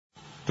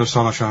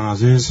دوستان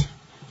عزیز،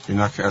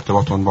 اینک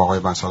ارتباطتون با آقای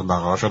بنیصدر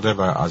برقرار شده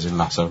و از این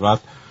لحظه بعد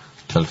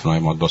تلفن‌های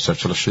ما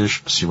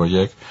 2046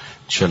 31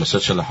 43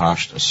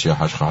 48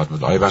 38 خواهد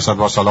بود. آقای بنیصدر،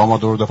 با سلام و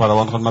درود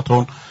فراوان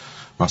خدمتتون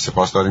و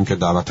سپاس داریم که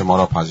دعوت ما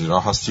را پذیرا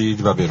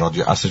هستید و به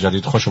رادیو عصر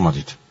جدید خوش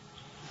اومدید.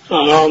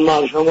 سلام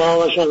بر شما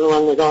و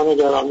شنوندگان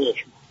گرامی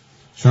شما.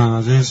 دوستان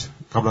عزیز،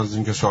 قبل از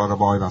اینکه سوال را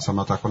با آقای بنیصدر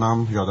مطرح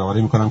کنم،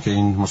 یادآوری می‌کنم که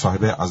این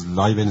مصاحبه از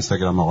لایو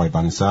اینستاگرام آقای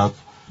بنیصدر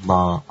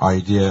با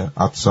آیدی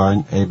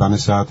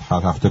 @abanisadr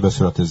هر هفته به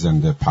صورت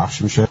زنده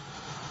پخش میشه.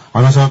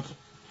 آقای بنیصدر،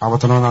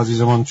 هموطنان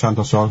عزیزمان چند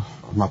تا سوال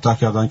مطرح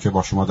کردن که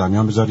با شما در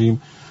میان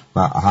بذاریم و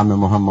اهم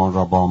مهم آن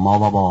را با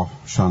ما و با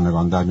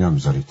شنوندگان در میان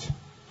بذارید.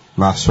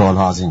 و سوال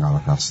ها از این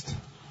قرار است: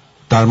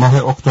 در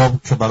ماه اکتبر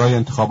که برای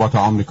انتخابات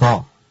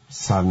آمریکا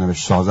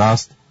سرنوشت ساز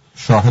است،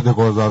 شاهد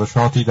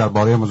گزارشاتی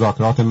درباره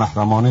مذاکرات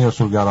محرمانه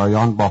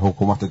اصولگرایان با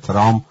حکومت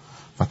ترامپ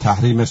و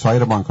تحریم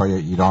سایر بانک‌های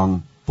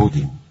ایران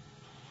بودیم.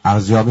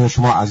 ارزیابی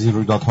شما از این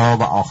رویدادها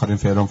و آخرین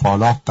فعل و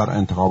فعالات در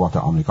انتخابات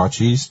آمریکا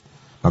چیست؟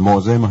 و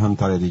موضوع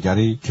مهمتر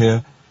دیگری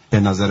که به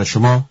نظر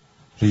شما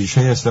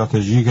ریشه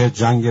استراتژیک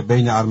جنگ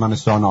بین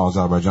ارمنستان و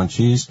آذربایجان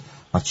چیست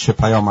و چه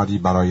پیامدی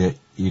برای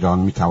ایران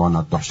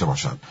میتواند داشته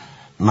باشد؟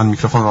 من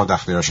میکروفون را در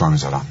اختیار شما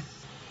میذارم.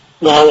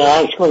 بله،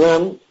 عرض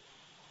کنم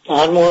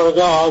در مورد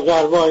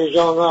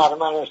آذربایجان و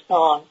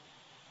ارمنستان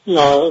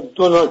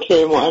دو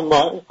نکته مهم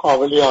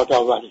قابل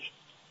یادآوری.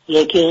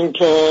 یکی این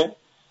که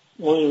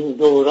اون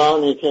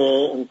دورانی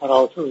که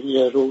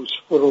امپراتوری روس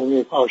فرو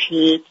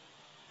میپاشید،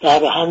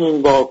 در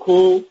همین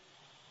باکو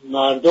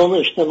مردم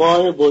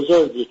اجتماع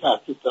بزرگی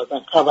ترتیب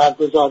دادن.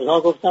 خبرگزاری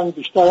ها گفتن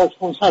بیشتر از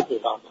 500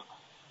 ایران.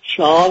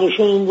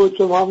 شعارشون این بود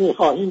که ما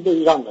میخواهیم به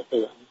ایران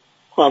بپیوندیم.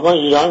 خب اما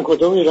ایران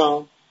کدوم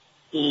ایران؟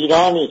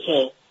 ایرانی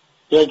که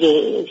یک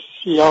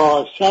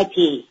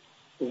سیاستی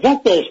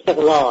ضد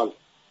استقلال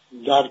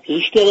در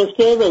پیش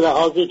گرفته به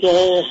لحاظی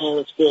که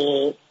حفظ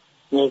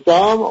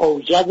نظام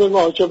اوجب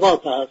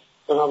واجبات است.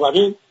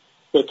 بنابراین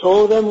به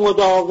طور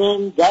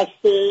مداوم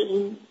دست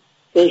این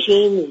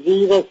رژیم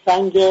زیر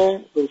سنگ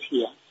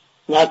روسیه.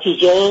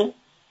 نتیجه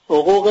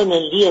حقوق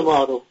ملی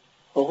ما رو،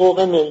 حقوق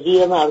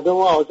ملی مردم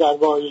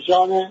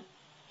آذربایجان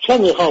چه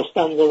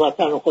میخواستند به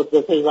وطن خود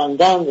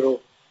بپیوندند رو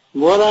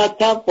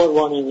مرتب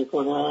قربانی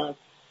میکند.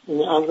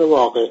 این امر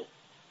واقع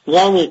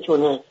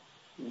نمیتونه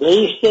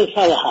بیسته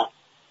سر حد.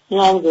 این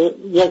امر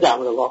یک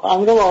امر واقع.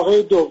 امر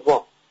واقع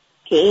دوم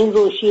که این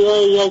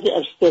روسیه یک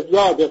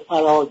استبداد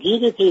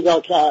فراگیری پیدا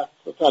کرد،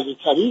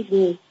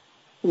 توتالیتاریسمی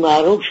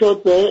معروف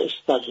شد به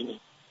استالینی.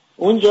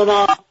 اون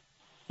جناب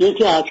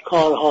یکی از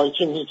کارهایی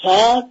که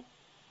میکرد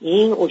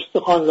این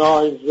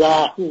استخوان‌های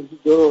زخم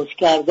درست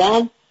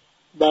کردن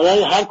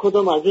برای هر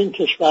کدوم از این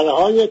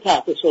کشورهای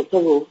تحت سلطه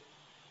بود،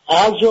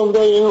 از جمله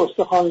این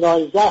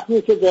استخوان‌های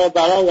زخمی که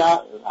برای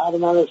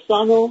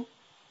ارمنستان و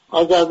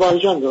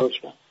آذربایجان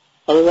درست کرد.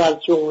 حالا در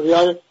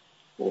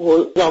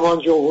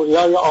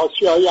جمهوری‌های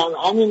آسیایی هم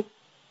همین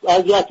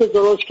وضعیت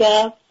درست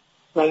کرد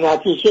و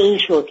نتیجه این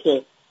شد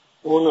که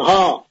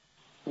اونها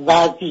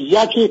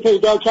وضعیتی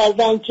پیدا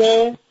کردن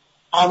که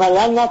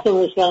عملا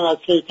نتونستن از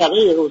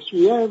سیطره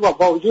روسیه و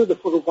با وجود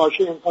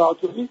فروپاشی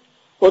امپراتوری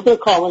خود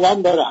کاملا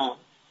برهن.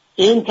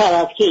 این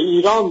طرف که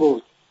ایران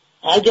بود،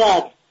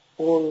 اگر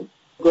اون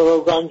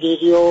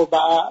گروگانگیری و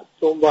بعد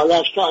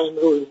دنبالش تا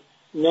امروز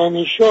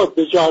نمیشد،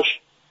 به جاش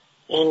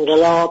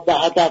انقلاب به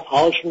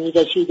هدفهاش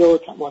میرسید و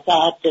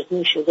متحقق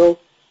میشد و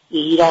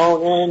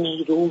ایران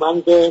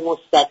نیرومند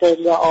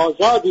مستقل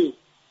آزادی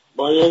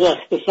با یک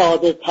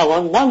اقتصاد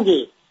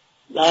توانمندی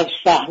در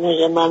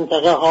صحنه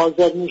منطقه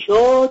حاضر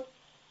میشد،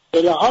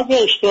 به لحاظ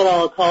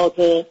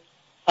اشتراکات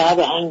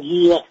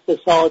فرهنگی،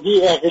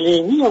 اقتصادی،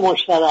 اقلیمی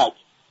مشترک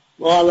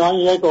ما الان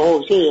یک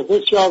حوزه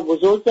بسیار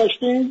بزرگ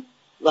داشتیم.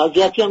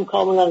 وضعیتی هم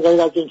کاملا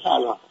غیر از این که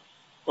الان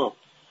هست.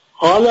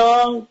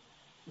 حالا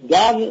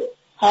در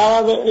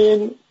عرب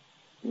این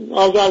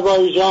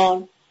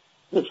آذربایجان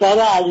به سر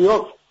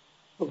علیوف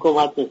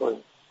حکومت میکنه،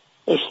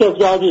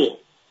 استبدادیه.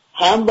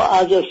 هم با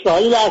از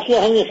اسرائیل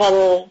اسلحه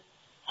میخره،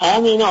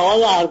 هم این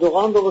آقای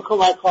اردوغان رو به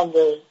کمک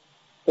خوانده.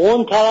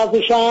 اون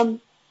طرفش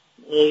هم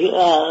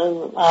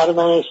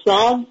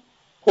ارمنستان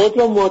خود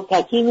رو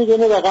متکی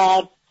میدونه به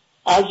غرب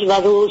از و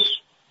روس.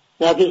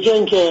 نتیجه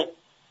این که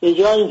به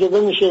جای اینکه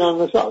بمیشینن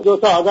مثلا دو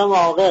تا آدم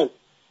عاقل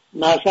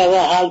مسئله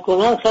حل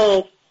کنن،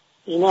 خیر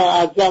اینا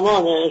از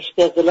زمان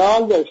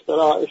استقلال به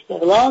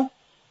استقلال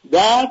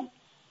در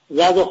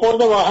زد و خورد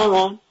با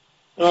هم.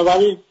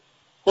 بنابراین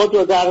خود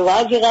رو در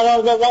وضعی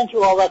قرار دادن که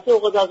وابسته به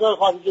قدرت‌های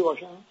خارجی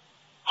باشن.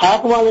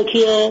 حق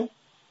مالکیه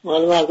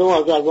مال مردم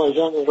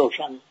آذربایجان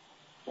روشنه.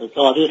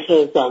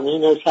 تاریخ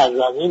زمین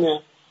سرزمین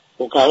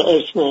و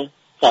اسم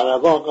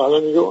قره‌باغ حالا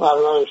میگه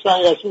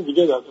ارمنستان یا اسم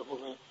دیگه داده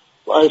خوبه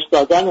با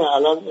استادن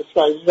الان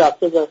اسرائیل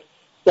رفته به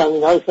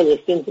زمین‌های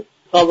فلسطین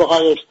تا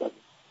بخواه استاده.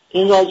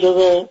 این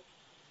راجبه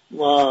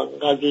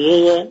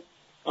قضیه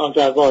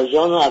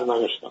آذربایجان و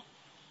ارمنستان.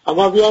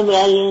 اما بیام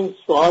برای این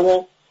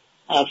سوال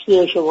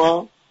اصلی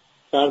شما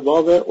در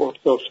باب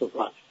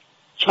اکتبرسوپرایز.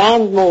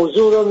 چند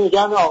موضوع رو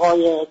میگن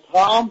آقای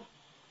ترامپ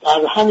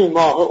در همین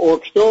ماه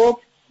اکتبر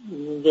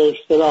به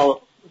اصطلاح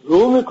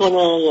رو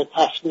میکنه یا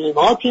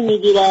تصمیماتی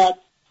میگیرد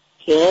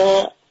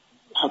که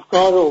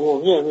افکار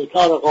عمومی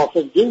امریکا رو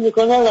غافلگیر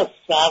میکنه و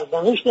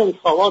سرنوشت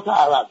انتخابات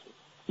عوض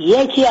میکنه.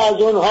 یکی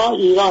از اونها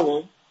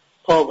ایرانه.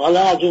 خب حالا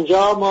از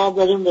اینجا ما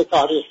بریم به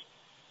تاریخ،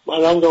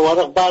 بعدم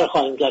دوباره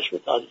برخواهیم گشت به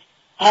تاریخ.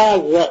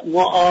 از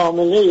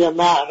معامله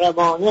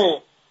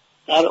محرمانه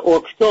در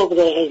اکتبر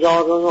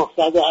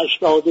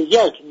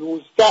 1981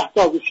 19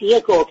 تا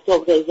 21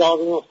 اکتبر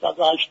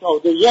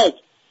 1981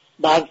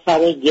 بر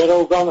سر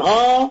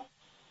گروگان‌ها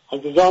از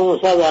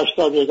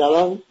 1981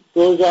 الان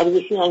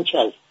 2020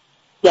 چند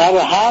در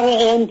هر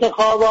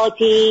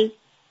انتخاباتی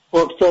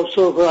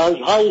اکتبرسوپرایز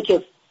هایی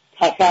که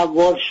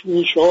تصورش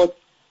میشد،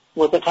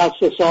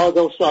 متخصصات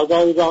و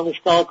استادای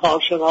دانشگاه،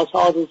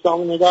 کارشناس‌ها،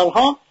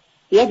 روزنامه‌نگارها،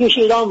 یکیش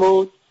ایران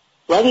بود،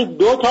 ولی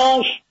دو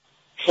تاش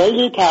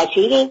خیلی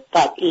تاثیر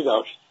قطعی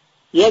داشت.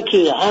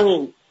 یکی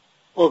همین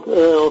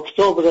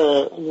اکتبر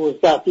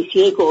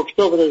 1921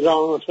 اکتبر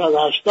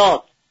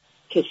 1980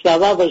 که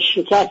سبب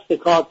شکست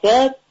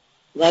کارتر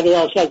و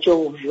ریاست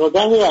جمهور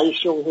شدن رئیس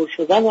جمهور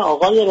شدن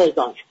آقای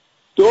ریگان شد.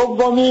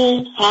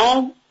 دومی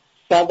هم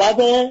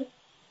سبب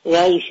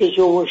رئیس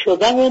جمهور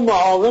شدن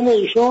معاون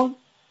ایشون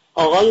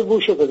آقای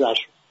بوش پدر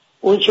شد.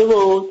 اون چه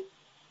بود؟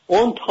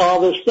 اون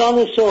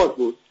تابستان صلح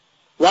بود،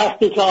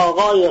 وقتی که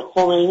آقای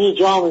خمینی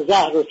جام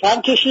زهر رو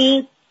سر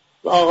کشید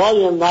و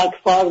آقای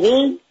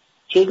مکفاردین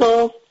چی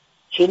گفت؟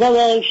 چی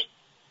نوشت؟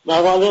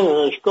 مقاله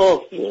نوشت،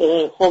 گفت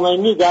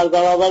خمینی در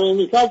برابر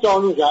امریکا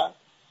زانو زد.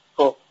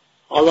 خب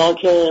حالا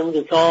که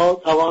امریکا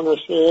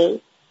توانسته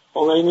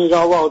خمینی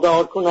را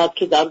وادار کند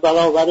که در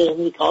برابر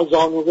امریکا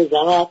زانو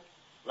بزند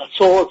و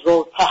صلح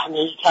رو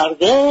تحمیل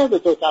کرده به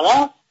دو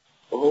طرف،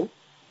 خب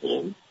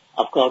این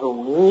افکار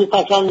عمومی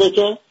میپسنده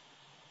که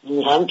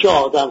همچه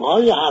آدم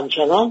های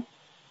همچنان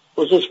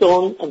خصوص که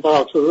اون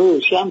امپراتوری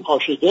روسیه هم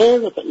پاشیده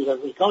و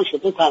امریکا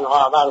شده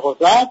تنها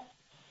ابرقدرت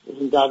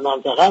در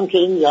منطقه هم که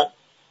این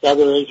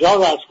یاد رجا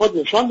رو از خود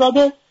نشان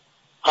داده،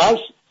 پس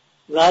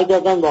رای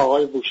دادن با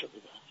آقای بوش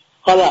بودن.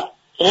 حالا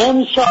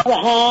امسال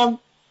هم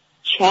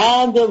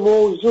چند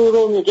موضوع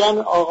رو میگن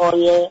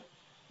آقای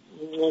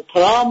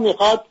ترامپ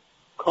میخواد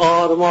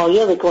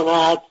کارمایه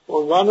بکند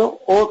عنوان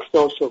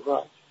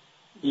اکتبرسوپرایز.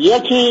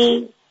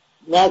 یکی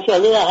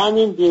مسئله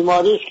همین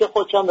بیماری است که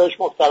خودشم بهش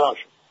مبتلا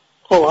شد.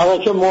 خب حالا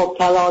که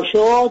مبتلا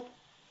شد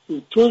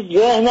تو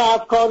ذهن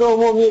افکار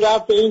عمومی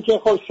رفت به این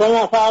که خب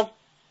 3 نفر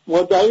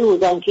مدعی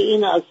بودن که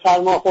این از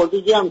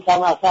سرماخوردگی هم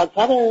کم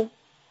اثرتره،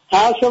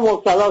 هر سه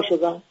مبتلا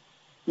شدن،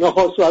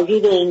 نخست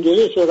وزیر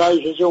انگلیس و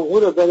رئیس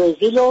جمهور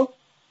برزیل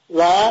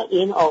و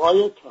این آقای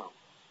ترامپ.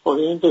 خب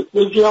این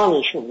به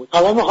زیانشون بود.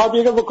 حالا میخواد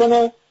اینو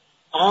بکنه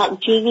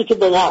چیزی که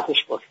به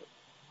نفعش باشه.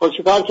 خب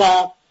چیکار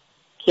کرد؟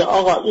 که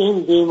آقا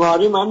این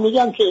بیماری، من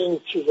میگم که این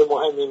چیز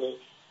مهمی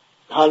نیست،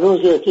 هنوز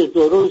یکی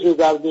 2 روزی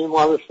در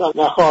بیمارستان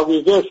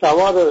نخوابیده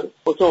سوار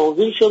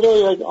اتومبیل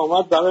شده،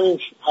 آمد برای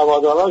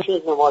هواداراش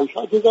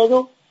نمایشاتی داد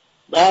و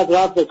بعد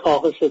رفت به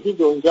کاخ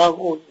سفید، اونجا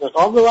اون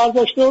نقاب رو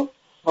برداشت و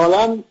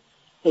حالا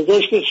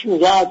پزشکش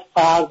میگه از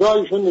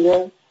فردایشون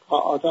میگه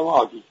آدم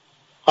عادی.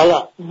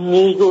 حالا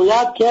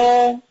میگوید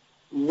که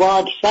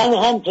واکسن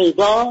هم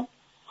پیدا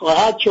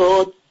خواهد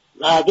شد،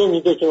 وعده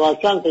میده که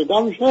واکسن پیدا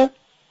میشه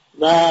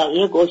و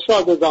یک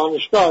استاد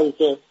دانشگاهی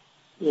که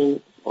این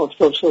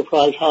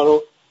اکتبرسوپرایز ها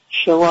رو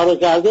شماره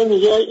کرده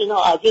میگه اینو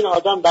از این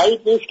آدم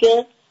بعید نیست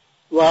که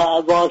و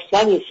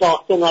واکسنی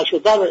ساخته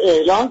نشده رو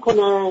اعلان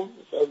کنه،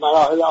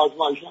 مراحل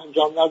آزمایشی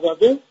انجام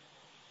نداده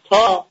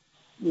تا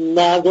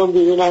مردم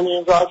ببینن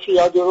این راستی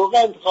یا دروغه،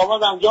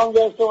 انتخابات انجام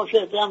گرفته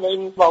باشه، هم به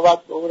این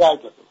بابت به اون رای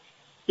داده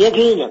باشه.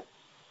 یکی اینه.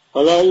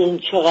 حالا این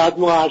چقدر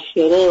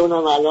مؤثره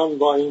اونم الان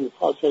با این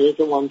فاصله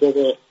که مانده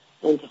به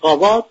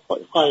انتخابات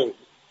خواهیم.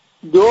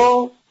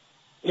 2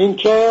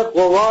 اینکه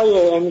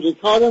قوای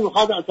امریکا رو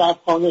میخواد از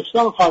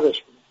افغانستان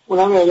خارج کنه.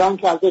 اونم اعلان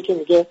کرده که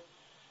میگه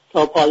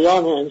تا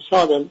پایان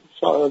امسال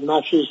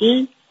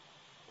مسیحی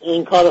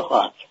این کار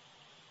خواهد.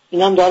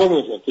 اینم داره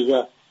میگه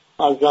دیگه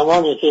از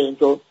زمانی که این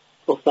دو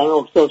گفتن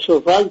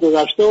اکتبرسوپرایز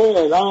گذشته و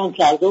اعلان هم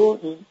کرده و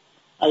این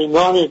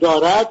ایمانی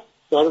دارد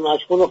داره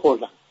مشغول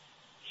خوردن.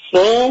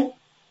 3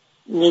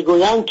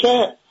 میگوین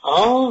که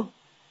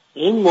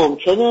این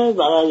ممکنه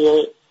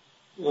برای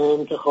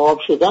انتخاب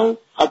شدن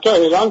حتی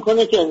اعلان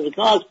کنه که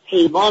امریکا از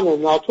پیمان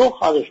ناتو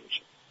خارج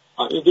میشه.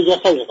 این دیگه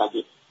خیلی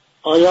قدیمه.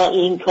 آیا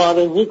این کار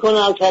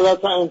میکنه از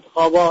حالت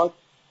انتخابات؟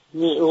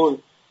 اون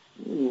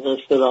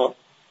اصطلاح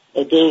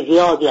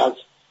زیادی از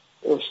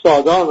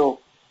استادان و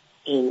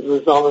این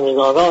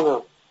روزنامه‌نگاران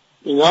و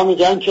اینا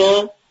میگن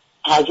که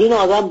از این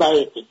آدم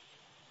بعید نیست.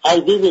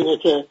 اگه ببینه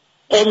که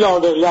الا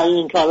بالله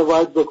این کار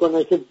باید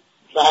بکنه که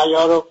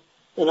رعایا رو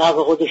به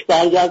نفع خودش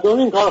برگردون،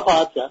 این کار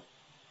خواهد کرد.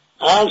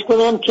 عرض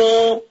کنم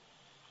که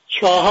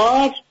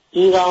 4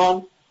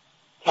 ایران،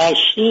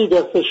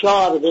 تشدید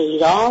فشار به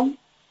ایران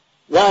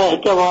و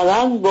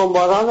احتمالاً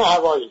بمباران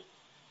هوایی.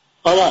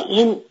 حالا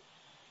این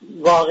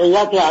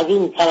واقعیت از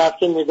این طرف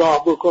که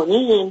نگاه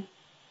بکنیم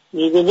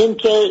میبینیم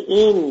که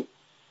این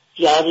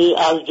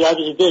از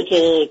جریده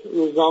که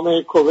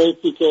روزنامه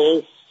کویتی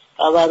که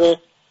خبر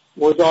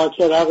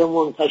مذاکره رو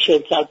منتشر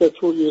کرده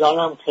تو ایران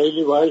هم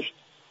خیلی باش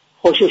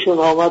خوششون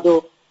آمد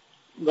و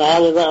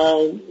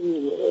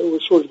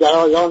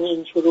اصولگرایان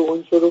اینجور و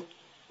اونجور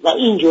و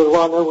اینجور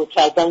وانمود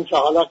کردن که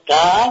حالا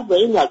غرب به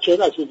این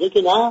نتیجه رسیده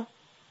که نه،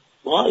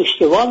 ما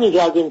اشتباه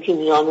می‌کردیم که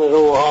میان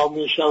روها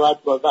میشود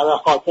و برای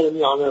خاطر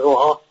میان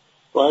روها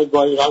باید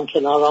با ایران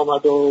کنار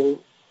آمد و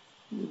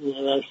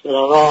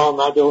راه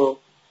آمد و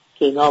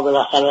که اینا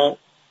بالاخره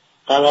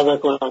غلبه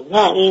کنن.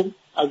 نه، این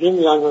از این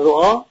میان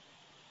روها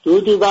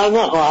دودی بر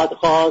نخواهد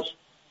خواست.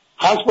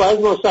 پس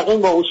باید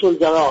مستقیم با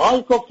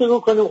اصولگراهای گفتگو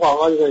کنیم.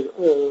 آقای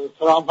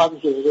ترامپ هم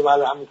که میگه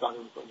بله همین کارو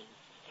میکنیم.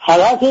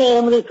 طرف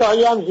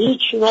امریکایی هم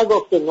هیچ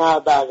نگفته نه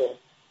بله.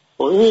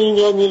 و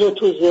این میره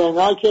تو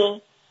ذهنها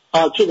که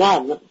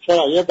نه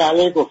چرا یه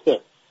بله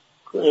گفته.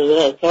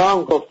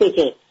 ترامپ گفته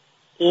که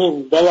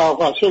این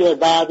بلافاصله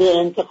بعد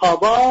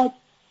انتخابات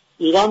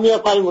ایران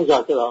میاد پای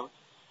مذاکرات.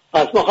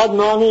 پس میخواد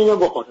نان اینو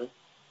بخوره.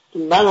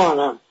 من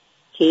آنم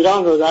که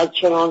ایران رو در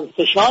چنان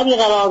فشاری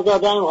قرار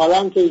دادن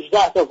حالا که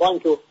 18 تا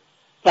بانک رو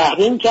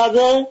تحریم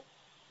کرده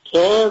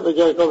که به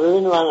جای که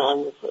ببین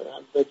من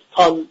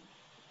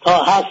تا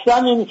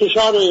هستم این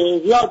فشار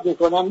زیاد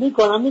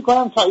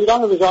میکنم تا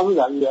ایران رو به زانو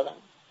در بیارن.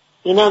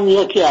 اینم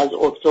یکی از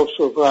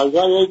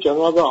اکتبرسوپرایزهای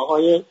جناب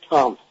آقای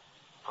ترامپ.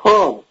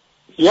 خب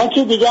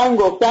یکی دیگه هم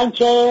گفتن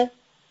که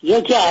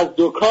یکی از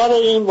دو کار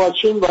این با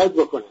چین باید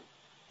بکنه،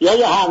 یا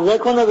یه حمله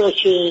کنه به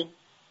چین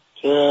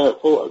که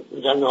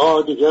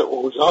جنها دیگه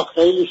اوضاع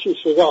خیلی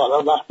شده، حالا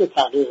وقت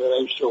تغییر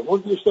رئیس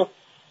جمهور نیست و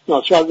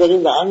ناچار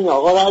بریم به همین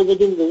آقا رای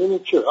بدیم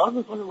ببینیم چرا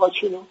میکنه با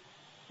چینو،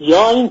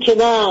 یا این که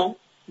نه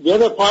یه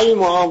به پای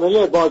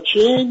معامله با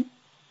چین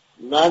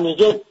و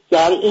میگه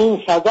در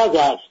این صدد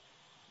است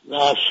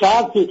و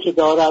شرطی که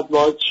دارد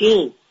با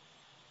چین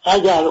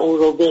اگر اون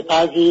رو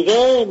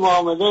بپذیره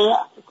معامله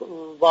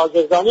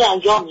بازرگانی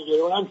انجام میگیره.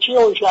 اونم چی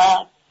اون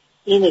شرط؟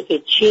 اینه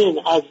که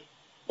چین از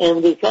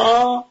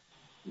امریکا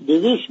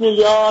 200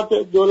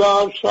 میلیارد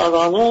دلار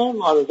سالانه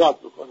واردات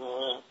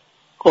بکنه.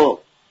 خب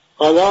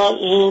حالا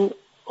این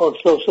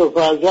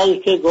اکتبرسوپرایزی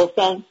که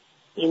گفتن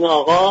این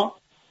آقا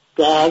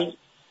در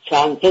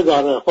چنته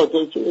داره، خود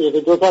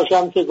دو تاش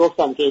هم که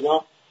گفتم که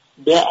اینا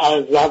به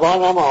از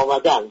زبان هم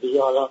آمدن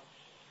دیگه، حالا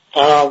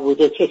قرار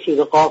بوده کسی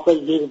رو غافل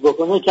گیر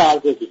بکنه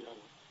کرده دیگه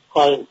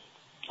خواهیم.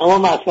 اما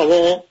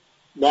مسئله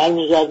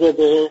برمیگرده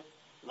به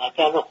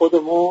وطن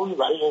خودمون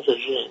و این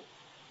رژیم.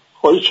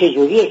 خب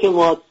چجوریه که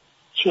ما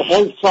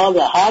 40 سال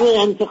هر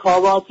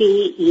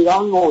انتخاباتی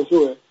ایران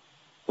موضوعه؟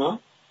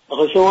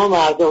 آخه شما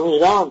مردم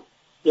ایران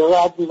یا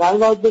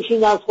باید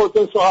بشین از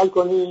خودتون سوال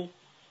کنی.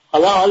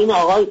 حالا این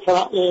آقای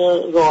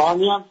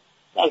روحانی هم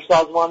در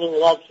سازمان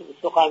ملل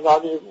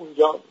سخنرانی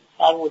اونجا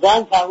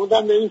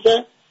فرمودن به این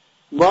که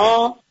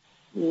ما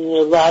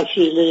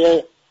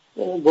وسیله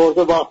برد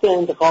و باخت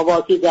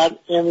انتخاباتی در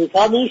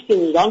امریکا نیستیم،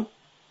 ایران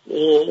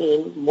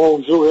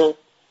موضوع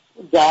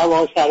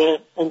دعوا سر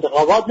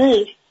انتخابات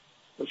نیست.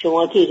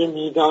 شما که این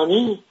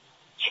میدانی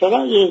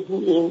چرا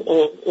این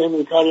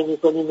امریکا رو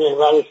میکنی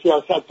محور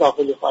سیاست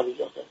داخلی خارج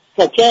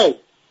آخر؟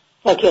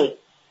 فکر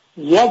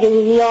یک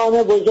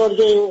میلیان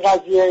بزرگ این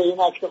قضیه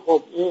اینه که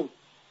خب این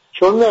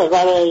چون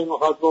محور این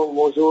میخواد با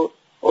موضوع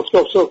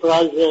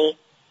اکتبرسوپرایز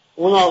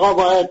اون آقا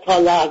باید تا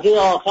لحظه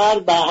آخر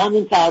به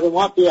همین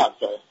تحریمات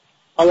بیفته.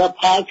 حالا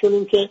پرد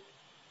کنیم که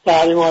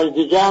تحریمات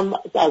دیگه هم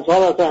از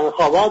حالت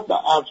انتخابات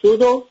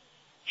افزود و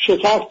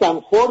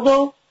شکستم خورد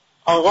و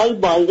آقای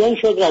بایدن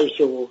شد رئیس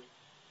جمهور.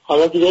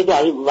 حالا دیگه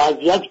در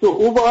وضعیت که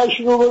او باش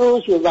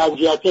روبروست و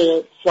وضعیت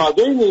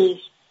ساده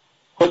نیست.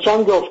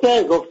 خودشان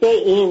گفته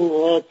این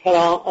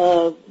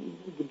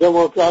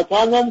دموکرات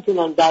ها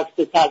نمیتونن دست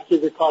به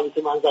ترتیب کاری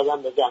که من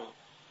زدم بزنم.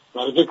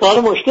 ولی کار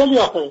مشکلی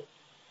آخه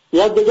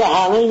بیاد بگه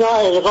همه اینا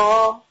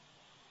الغا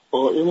و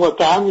این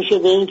متهم میشه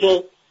به این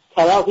که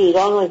طرف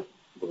ایران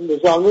به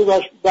زانو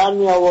داشت در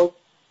می آورد.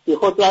 بی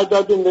خود رای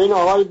دادیم به این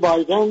آقای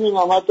بایدن، این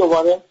آمد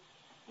دوباره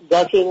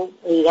دست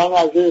ایران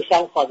از زیر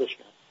سنگ خارج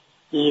کرد.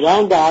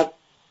 ایران در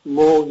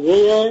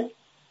موضع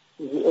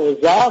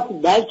ضعف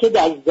بلکه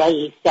در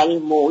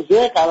ضعیف‌ترین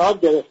موضع قرار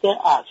گرفته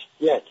است.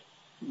 یک.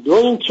 دو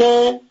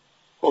اینکه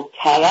خب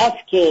طرف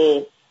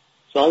که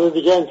سال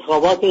دیگه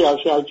انتخابات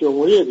ریاست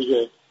جمهوری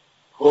دیگه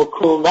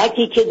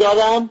حکومتی که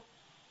دارم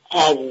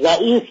از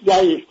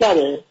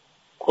ضعیفتره.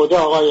 خود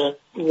آقای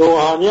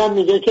روحانی هم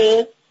میگه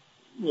که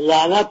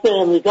لعنت به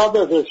امریکا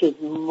بفرستید،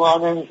 ما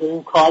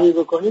نمیتونیم کاری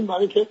بکنیم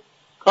برای که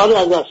کاری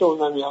از دست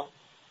اون نمیاد.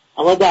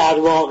 اما در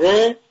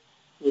واقع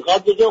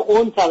میخواد بگه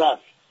اون طرف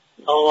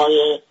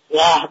آقای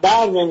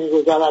رهبر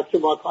نمیگذارد که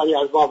ما کاری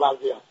از ما بر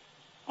بیاد.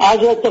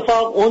 از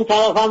اتفاق اون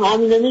طرف هم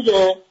همینه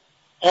میگه.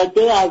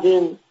 عده از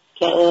این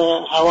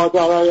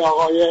هوادارای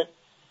آقای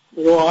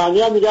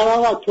روحانی هم میگن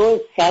آقا تو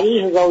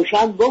صریح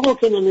روشن بگو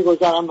که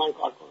نمیگذارم من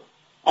کار کنم.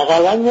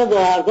 اقلا اینه به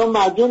هر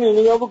مدیون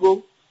اینو یا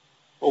بگو.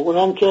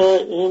 اونم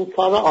که این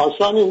کار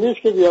آسانی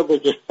نیست که بیا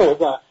بگه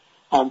و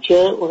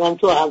اونم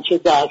تو همچه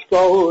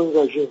دستگاه و اون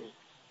رژیمی.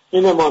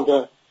 اینه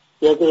مانده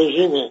یک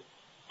رژیم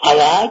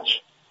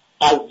فلج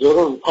از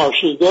درون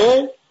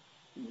پاشیده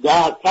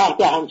در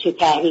تحت همچه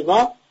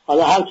تحریما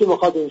حالا هر کی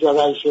بخواد اینجا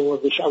رئیس جمهور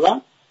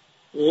بشود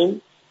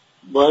این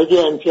باید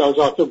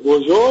امتیازات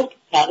بزرگ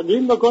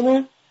تقدیم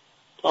بکنه،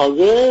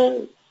 تازه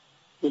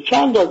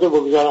چند داده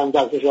بگذارن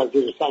دستش از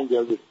زیر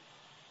سنگیابی.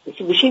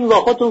 بشین با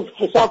خودتون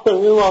حساب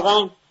کنید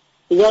واقعا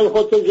بجای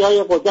خودتون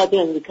جای قدرت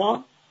امریکا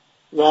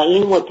و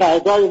این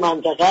متحدای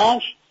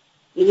منطقهش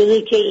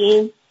ببینید که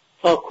این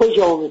تا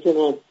کجا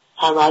میتونه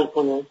عمل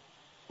کنه.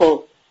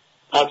 خب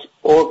پس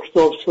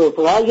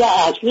اکتبرسوپرایز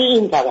اصلی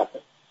این طرفه،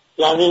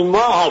 یعنی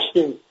ما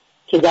هستیم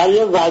که در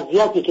یه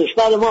وضعیتی،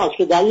 کشور ماست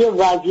که در یه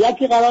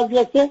وضعیتی قرار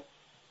گرفته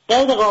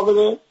غیر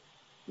قابل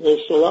به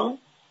اصطلاح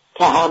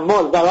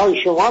تحمل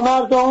برای شما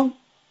مردم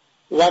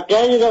و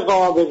غیر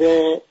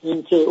قابل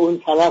اینکه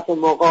اون طرف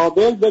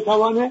مقابل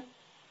بتوانه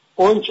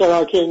اون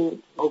چرا که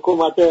این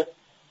حکومت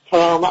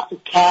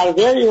ترامپ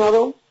کرده اینا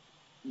رو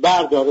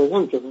برداره.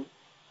 نمیتونه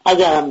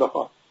اگر هم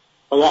بخواد،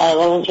 حالا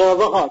اولا چرا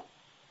بخواد.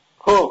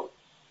 خب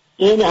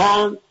این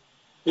هم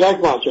یک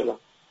ماجرا.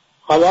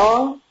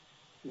 حالا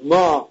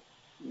ما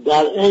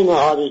در این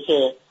حالی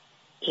که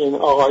این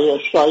آقای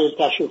اسرائیل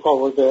تشریف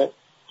آورده،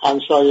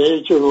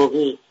 همسایه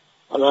جنوبی،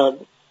 حالا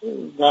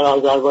در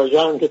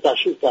آذربایجان که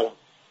تشریف دارم،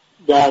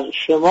 در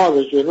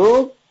شمال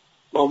جنوب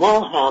با ما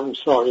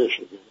همسایه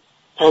شده.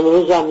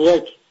 امروز هم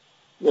یک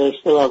به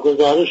اصطلاح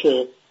گزارش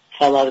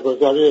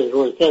خبرگزاری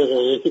رویتر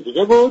یکی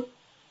دیگه بود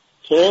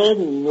که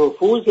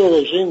نفوذ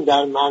رژیم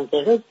در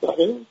منطقه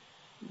داره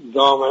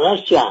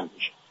دامنش جمع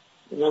میشه.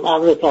 این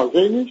امر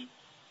تازه نیست،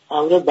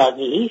 امر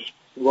بدیهی است،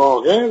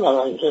 واقع،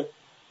 برای اینکه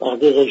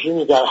وقتی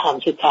رژیمی در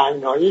همچه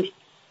تنگنایی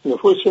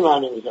نفوذ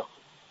معنی میده.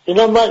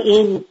 اینا با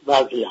این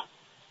وضعیت.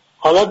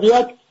 حالا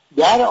بیاد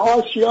در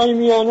آسیای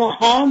میانه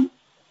هم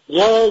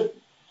یه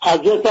از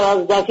یه طرف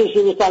دستش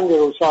به سنگ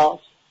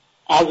روساست،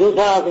 از اون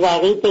طرف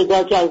رقیب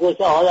پیدا کرده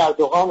که آقای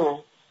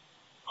اردوغانه.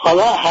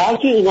 حالا هر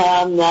که اینا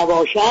هم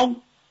نباشن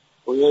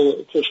و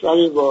یه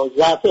کشوری با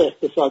ضعف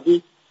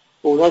اقتصادی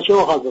اونا چه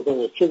مخواد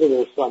بکنه؟ چه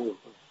بدرستان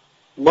میکنه؟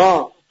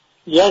 ما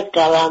یک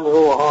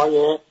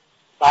قلمروهای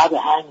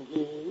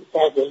فرهنگی،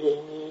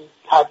 اقلیمی،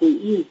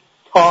 طبیعی،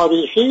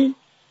 تاریخی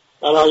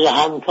برای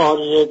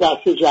همکاری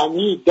دست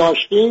جمعی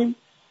داشتیم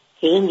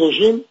که این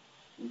رژیم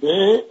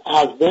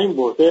از بین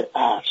برده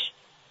است.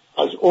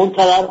 از اون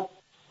طرف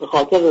به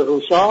خاطر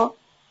روسا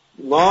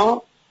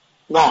ما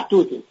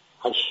محدودیم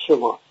از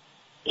شما.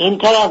 این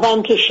طرف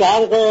هم که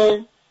شرق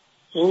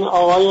این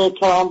آقای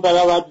ترامپ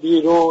برود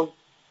بیرون،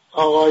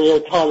 آقای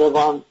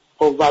طالبان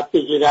قوت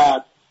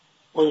بگیرد،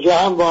 اونجا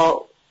هم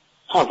با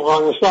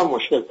افغانستان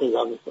مشکل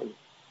پیدا میکنیم.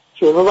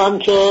 جنوب هم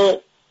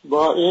که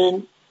با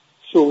این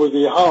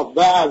سعودی ها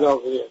به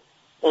علاوه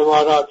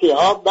اماراتی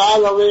ها به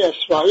علاوه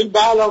اسرائیل به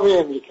علاوه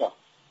امریکا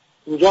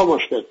اینجا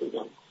مشکل پیدا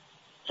میکنیم.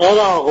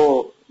 عراق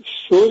و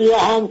سوریه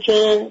هم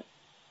که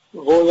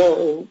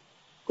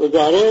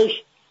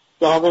گزارش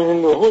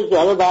دامن نفوذ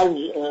داره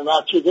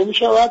برچیده می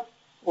شود.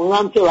 اون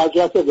هم که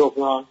وضعیت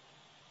لبنان.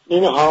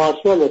 این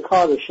حاصل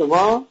کار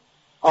شما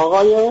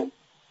آقای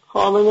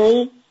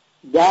خامنه‌ای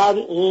در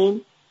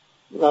این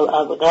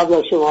قبل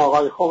از شما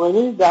آقای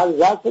خمینی در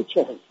ظرف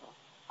 40 سال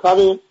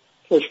کار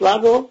کشور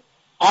رو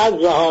از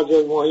لحاظ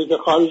محیط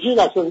خارجی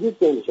رسوندید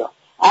به اینجا.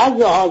 از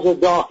لحاظ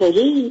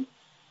داخلی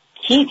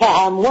کی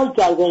تحمل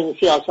کرده این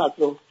سیاست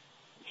رو؟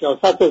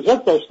 سیاست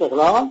ضد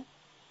استقلال،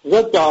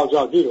 ضد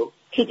آزادی رو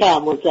کی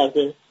تحمل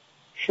کرده؟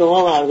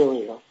 شما مردم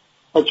ایران.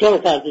 و چرا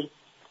کردید؟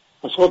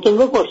 از خودتون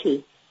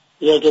بپرسید.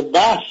 یک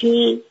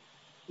بحثی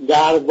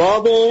در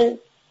باب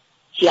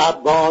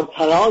جبار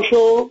تراش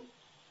و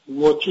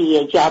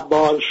مطیع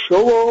جبار شو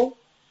و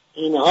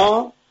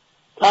اینها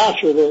طرح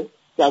شده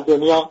در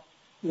دنیا.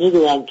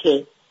 میدونن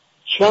که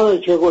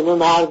چگونه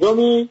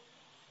مردمی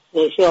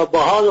مثلا با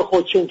حال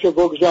خودشون که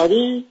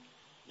بگذاری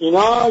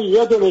اینا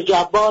یه دونه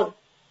جبار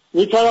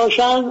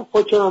میتراشن،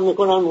 خودشون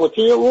میکنن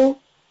مطیع او،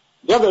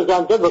 ده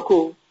بزن ده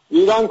بکو،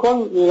 ویران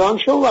کن ویران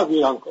شو و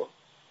ویران کن.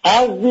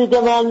 از دید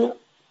من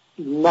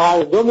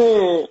مردم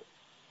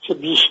که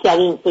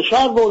بیشترین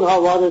فشار به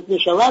اونها وارد می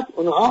شود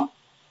اونها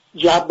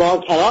جبار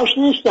تراش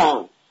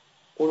نیستن.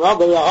 اونها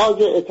به لحاظ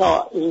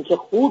اینکه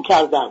خو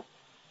کردن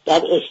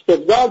در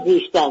استبداد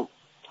زیستن،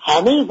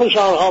 همه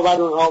فشارها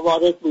بر اونها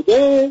وارد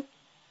بوده،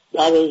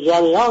 در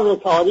جریان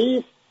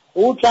تاریخ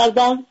خو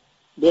کردن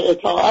به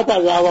اطاعت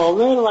از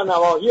اوامر و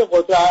نواهی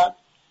قدرت.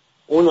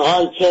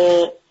 اونهایی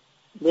که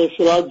به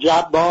اصطلاح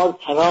جبار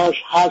تراش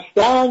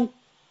هستند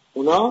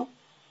اونا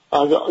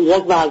از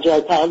یک مرجع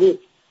تعلیف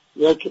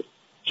یک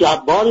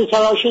جباری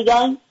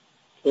تراشیدن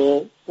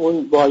که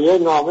اون با یه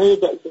نامه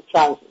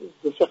چند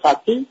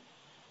خطی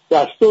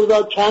دستور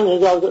داد چند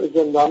هزار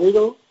زندانی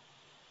رو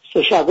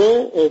 3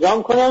 شبه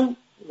اعدام کنن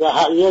و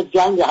یه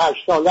جنگ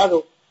 8 ساله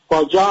رو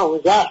با جان و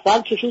زهر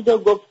سر کشید و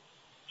گفت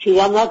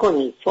چیزم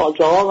نکنید، سوال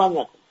جواب هم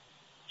نکنید.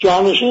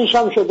 جانشینش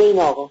هم شده این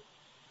آقا.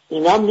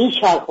 اینا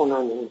میچرخونن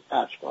این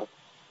اشکال.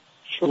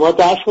 شما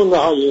درس خونده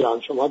های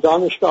ایران، شما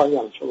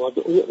دانشگاهیان، شما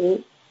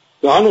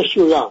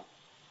دانشجویان،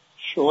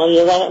 شما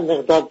یه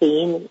مقدار به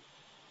این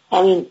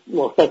همین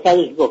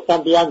مختصری گفتم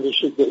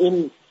بیاندیشید به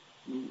این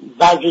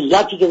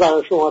وضعیتی که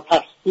برای شما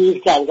تصویر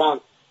کردم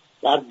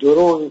در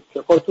درون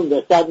که خودتون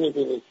بهتر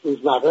میبینید،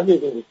 روزمره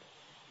میبینید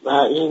و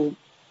این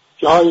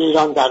جای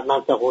ایران در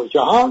منطقه و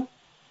جهان،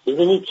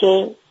 ببینید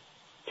که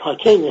تا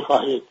کی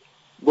میخواهید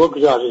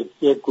بگذارید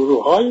یک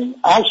گروه‌هایی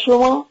از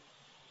شما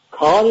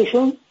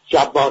کارشون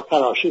جبار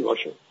تراشی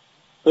باشه.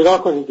 پیدا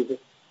کنید دیگه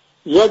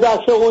یه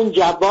دسته اون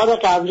جبار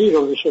قبلی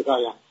رو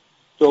میشکایند،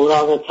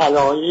 دوران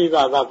طلایی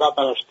و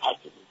براش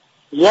ترتیب،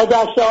 یه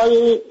دسته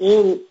های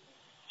این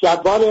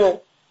جبار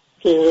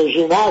که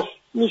رژیم است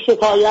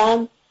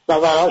میشکایند و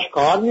براش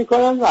کار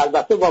میکنن و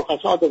البته با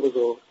فساد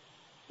بزرگ.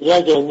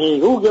 یک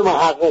نیروی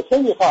محرسه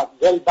میخواد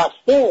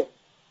دلبسته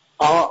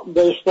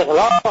به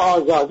استقلال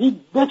آزادی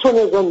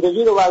بتونه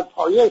زندگی رو بر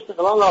پایه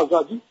استقلال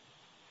آزادی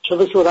چه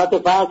به صورت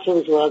فرد چه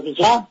به صورت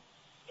جمع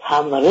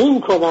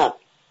تمرین کند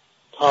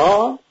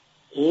تا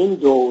این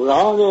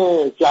دوران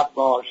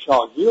جبار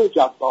شادی و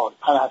جبار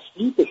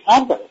پرستی به سر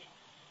برسد.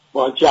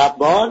 با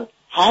جبار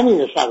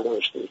همین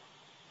سرنوشته.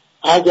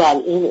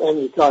 اگر این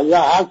امریکایی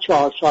ها هر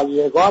 4 سال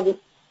یک بار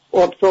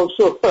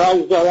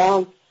اکتبرسوپرایز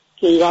دارن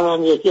که ایران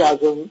هم یکی از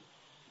اون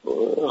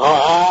ها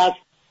هست،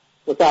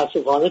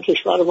 متاسفانه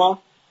کشور ما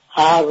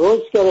هر روز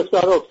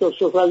گرفتار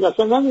اکتبرسوپرایز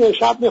اصلا نمیدونه،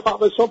 شب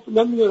میخوابه صبح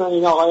نمیدونن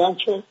این آقایان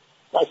چه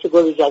دست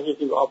گل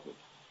جدیدی به آب میدن.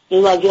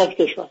 این وضعیت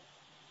کشور.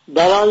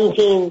 برای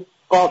اینکه این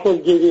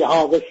غافلگیری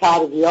ها به سر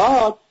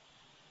بیاد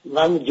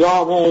و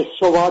جامعه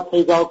ثبات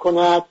پیدا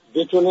کند،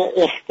 بتونه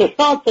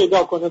اقتصاد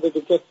پیدا کنه،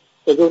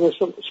 بدون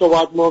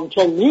ثبات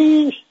ممکن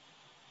نیست.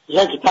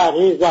 یک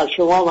تغییر در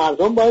شما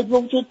مردم باید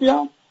وجود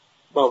بیاد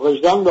با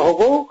وجدان به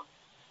حقوق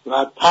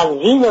و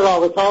تنظیم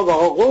رابطه با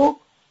حقوق،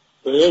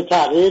 به یک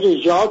تغییر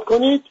ایجاد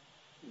کنید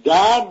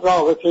در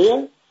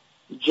رابطه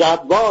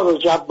جبار و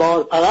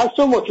جبار پرست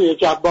و مطیع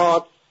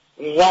جبار،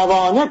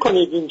 روانه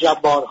کنید این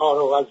جبارها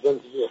رو از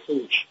زندگی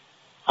خویش،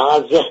 هم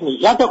از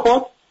ذهنیت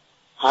خود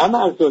هم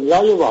از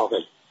دنیای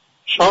واقعی.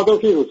 شاد و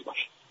پیروز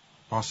باشید.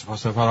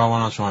 سپاس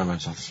فراوان از شما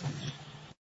بنیصدر.